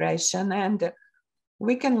and admiration, and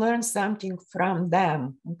we can learn something from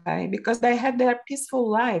them, okay? Because they had their peaceful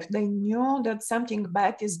life. They knew that something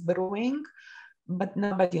bad is brewing, but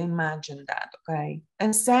nobody imagined that, okay?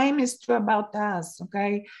 And same is true about us,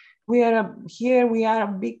 okay? We are here, we are a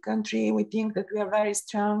big country, we think that we are very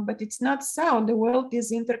strong, but it's not so. The world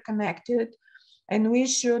is interconnected, and we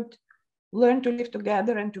should learn to live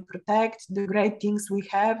together and to protect the great things we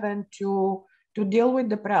have, and to deal with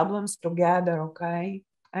the problems together, okay?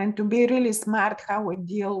 And to be really smart how we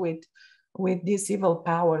deal with these evil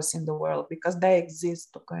powers in the world, because they exist,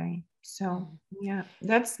 okay? So yeah,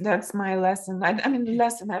 that's my lesson. I mean,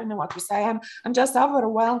 lesson, I don't know what to say. I'm just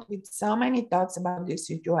overwhelmed with so many thoughts about this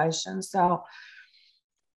situation. So,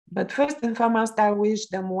 but first and foremost, I wish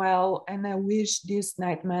them well, and I wish this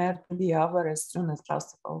nightmare to be over as soon as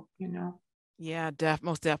possible, you know? Yeah,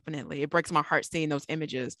 most definitely. It breaks my heart seeing those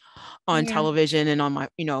images on television and on my,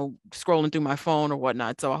 you know, scrolling through my phone or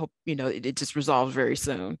whatnot. So I hope, you know, it just resolves very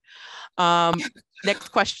soon. Next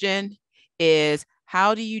question is,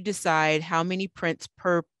 how do you decide how many prints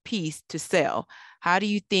per piece to sell? How do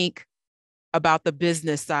you think about the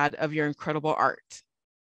business side of your incredible art?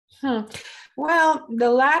 Hmm. Well, the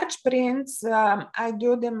large prints, I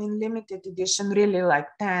do them in limited edition, really like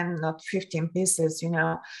 10, not 15 pieces, you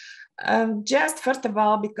know. Just first of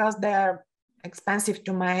all, because they're expensive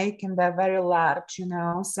to make and they're very large, you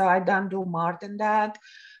know, so I don't do more than that.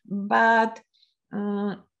 But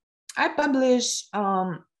I publish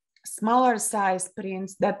smaller size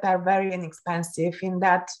prints that are very inexpensive in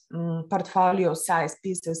that portfolio size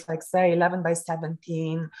pieces, like say 11 by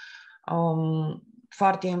 17,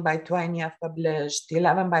 14 by 20 I've published,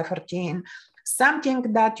 11 by 14,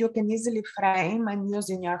 something that you can easily frame and use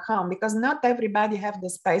in your home, because not everybody have the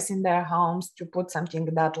space in their homes to put something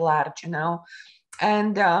that large, you know.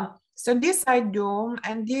 And so this I do,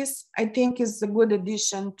 and this I think is a good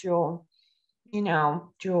addition to, you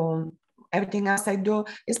know, to everything else I do,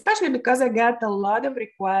 especially because I get a lot of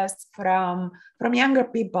requests from younger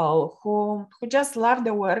people who just love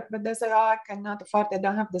the work, but they say, oh, I cannot afford, I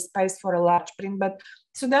don't have the space for a large print. But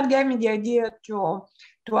so that gave me the idea to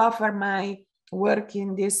offer my work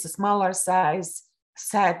in these smaller size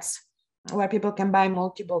sets where people can buy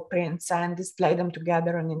multiple prints and display them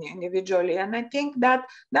together and individually. And I think that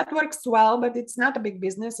that works well, but it's not a big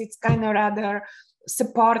business. It's kind of rather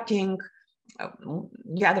supporting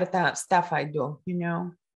the other stuff I do, you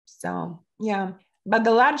know. So yeah, but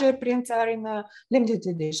the larger prints are in a limited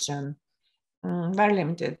edition, very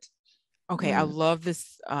limited. Okay, I love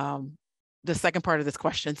this, the second part of this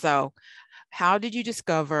question. So how did you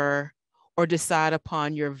discover or decide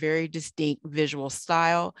upon your very distinct visual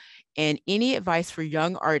style, and any advice for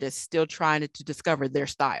young artists still trying to discover their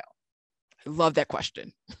style? I love that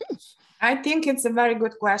question. I think it's a very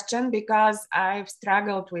good question, because I've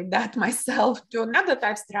struggled with that myself too. Not that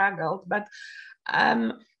I've struggled, but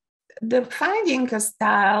the finding a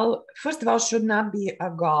style, first of all, should not be a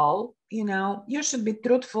goal. You know, you should be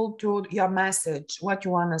truthful to your message, what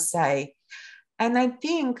you want to say. And I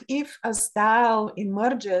think if a style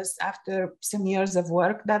emerges after some years of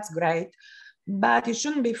work, that's great, but it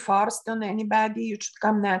shouldn't be forced on anybody. It should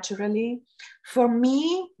come naturally. For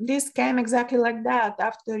me, this came exactly like that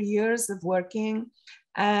after years of working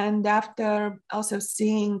and after also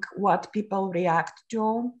seeing what people react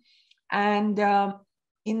to. And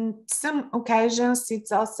in some occasions,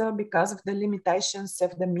 it's also because of the limitations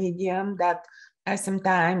of the medium that I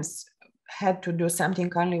sometimes had to do something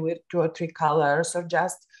only with 2 or 3 colors, or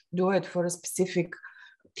just do it for a specific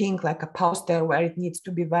thing like a poster where it needs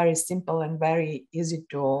to be very simple and very easy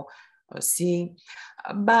to see.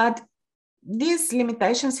 But these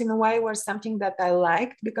limitations in a way were something that I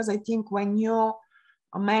liked, because I think when you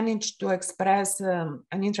manage to express an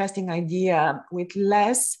interesting idea with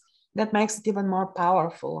less, that makes it even more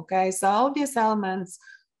powerful. Okay, so all these elements,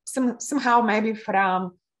 somehow maybe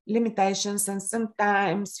from limitations and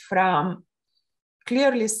sometimes from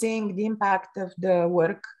clearly seeing the impact of the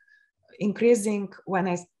work increasing when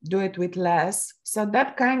I do it with less. So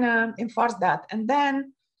that kind of enforced that. And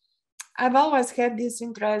then I've always had this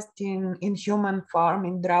interest in human form,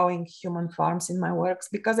 in drawing human forms in my works,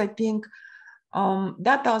 because I think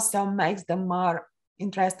that also makes them more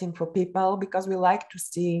interesting for people, because we like to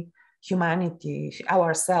see humanity,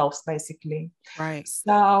 ourselves, basically. Right.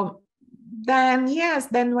 So then, yes,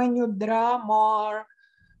 then when you draw more,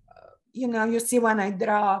 you know, you see when I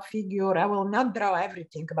draw a figure, I will not draw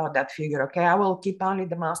everything about that figure, okay? I will keep only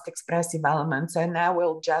the most expressive elements, and I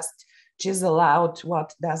will just chisel out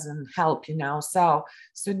what doesn't help, you know? So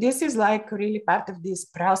this is like really part of this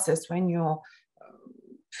process when you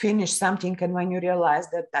finish something, and when you realize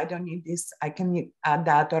that I don't need this, I can add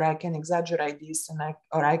that, or I can exaggerate this, and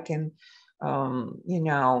I can, you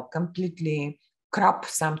know, completely crop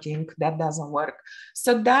something that doesn't work.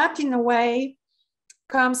 So that in a way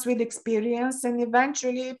comes with experience, and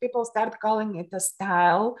eventually people start calling it a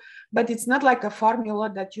style, but it's not like a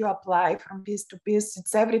formula that you apply from piece to piece.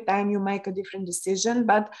 It's every time you make a different decision,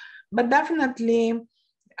 but definitely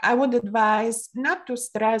I would advise not to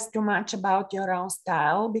stress too much about your own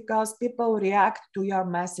style, because people react to your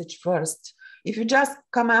message first. If you just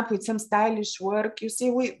come up with some stylish work, you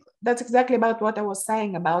see, that's exactly about what I was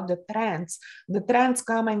saying about the trends. The trends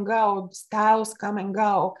come and go, styles come and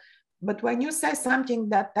go. But when you say something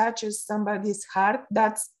that touches somebody's heart,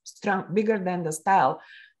 that's strong, bigger than the style.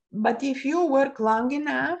 But if you work long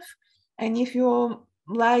enough, and if you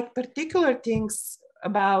like particular things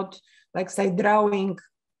about, like say, drawing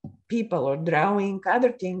people or drawing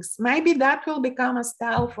other things, maybe that will become a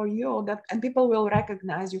style for you, that and people will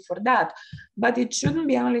recognize you for that. But it shouldn't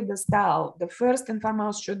be only the style. The first and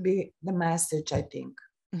foremost should be the message, I think.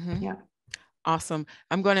 Yeah. Awesome.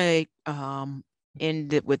 I'm going to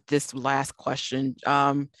end it with this last question.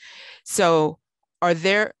 So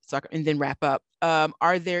and then wrap up.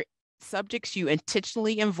 are there subjects you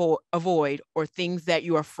intentionally avoid or things that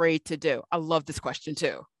you're afraid to do? I love this question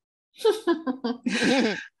too.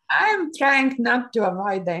 I'm trying not to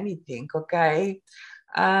avoid anything, okay?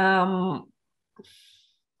 No,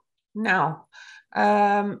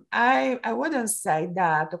 I wouldn't say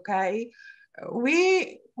that, okay?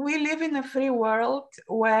 We live in a free world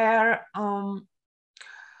where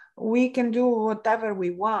we can do whatever we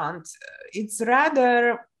want. It's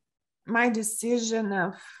rather my decision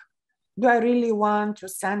of, do I really want to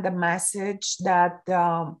send a message that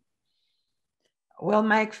will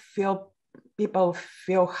make people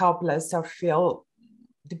feel helpless or feel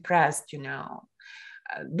depressed, you know?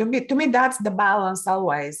 To me, that's the balance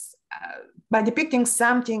always. By depicting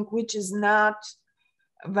something which is not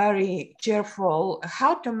very cheerful,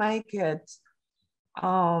 how to make it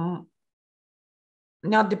not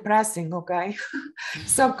depressing, okay?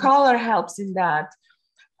 So color helps in that.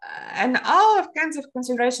 And all of kinds of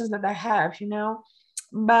considerations that I have, you know,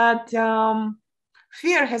 but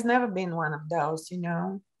fear has never been one of those, you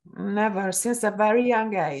know, never, since a very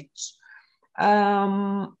young age.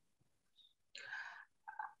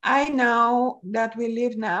 I know that we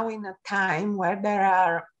live now in a time where there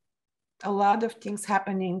are a lot of things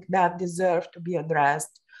happening that deserve to be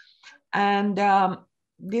addressed. And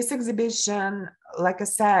this exhibition, like I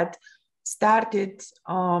said, started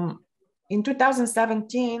in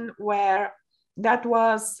 2017, where that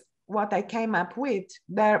was what I came up with.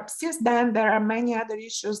 Since then, there are many other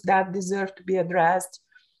issues that deserve to be addressed.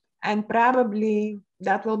 And probably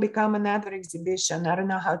that will become another exhibition. I don't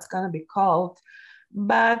know how it's going to be called.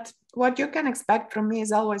 But what you can expect from me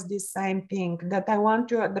is always the same thing, that I want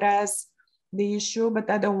to address the issue, but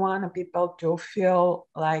I don't want people to feel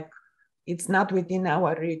like it's not within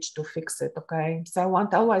our reach to fix it, okay? So I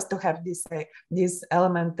want always to have this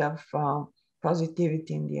element of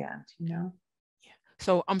positivity in the end, you know?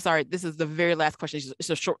 So I'm sorry, this is the very last question. It's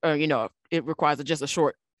a short, you know, it requires just a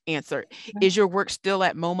short answer. Is your work still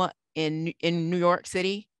at MoMA in New York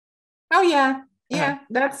City? Oh yeah, yeah.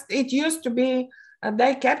 It used to be.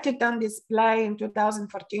 They kept it on display in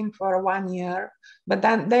 2014 for 1 year, but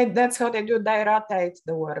then that's how they do. They rotate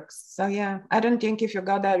the works. So yeah, I don't think if you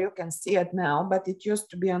go there you can see it now, but it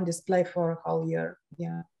used to be on display for a whole year.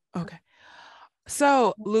 Yeah. Okay.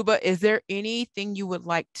 So Luba, is there anything you would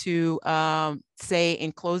like to say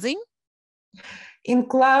in closing? In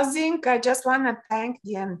closing, I just want to thank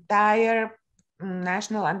the entire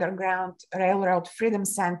National Underground Railroad Freedom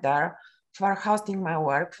Center for hosting my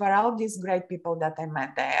work, for all these great people that I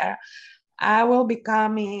met there. I will be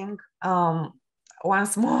coming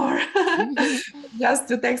once more just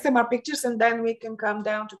to take some more pictures, and then we can come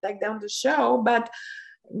down to take down the show. But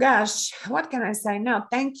gosh, what can I say? No,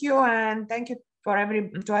 thank you, and thank you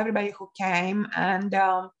to everybody who came. And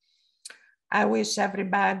I wish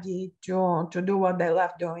everybody to do what they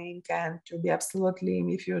love doing, and to be absolutely,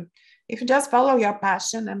 if you just follow your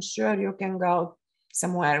passion, I'm sure you can go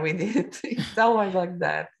somewhere with it. It's always like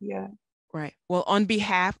that. Yeah. Right. Well, on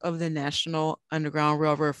behalf of the National Underground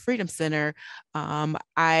Railroad Freedom Center,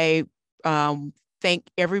 I thank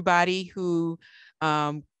everybody who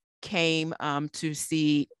came to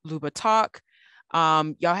see Luba talk.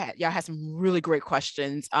 Y'all had some really great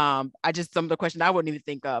questions. Some of the questions I wouldn't even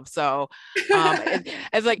think of. So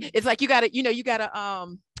it's like you got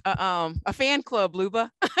a fan club, Luba.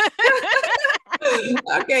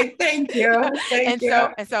 Okay, thank you. On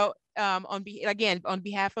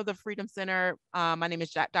behalf of the Freedom Center, my name is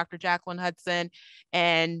Dr. Jacqueline Hudson,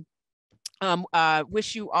 and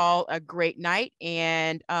wish you all a great night.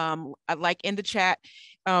 And I'd like in the chat,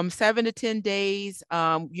 7 to 10 days,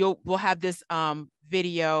 we'll have this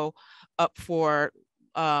video up for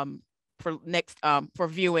next for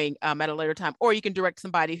viewing at a later time, or you can direct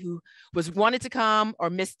somebody who wanted to come or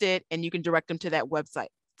missed it, and you can direct them to that website.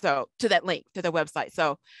 So to that link to the website.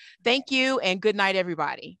 So thank you and good night,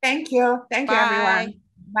 everybody. Thank you. Thank you, everyone.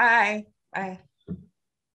 Bye. Bye.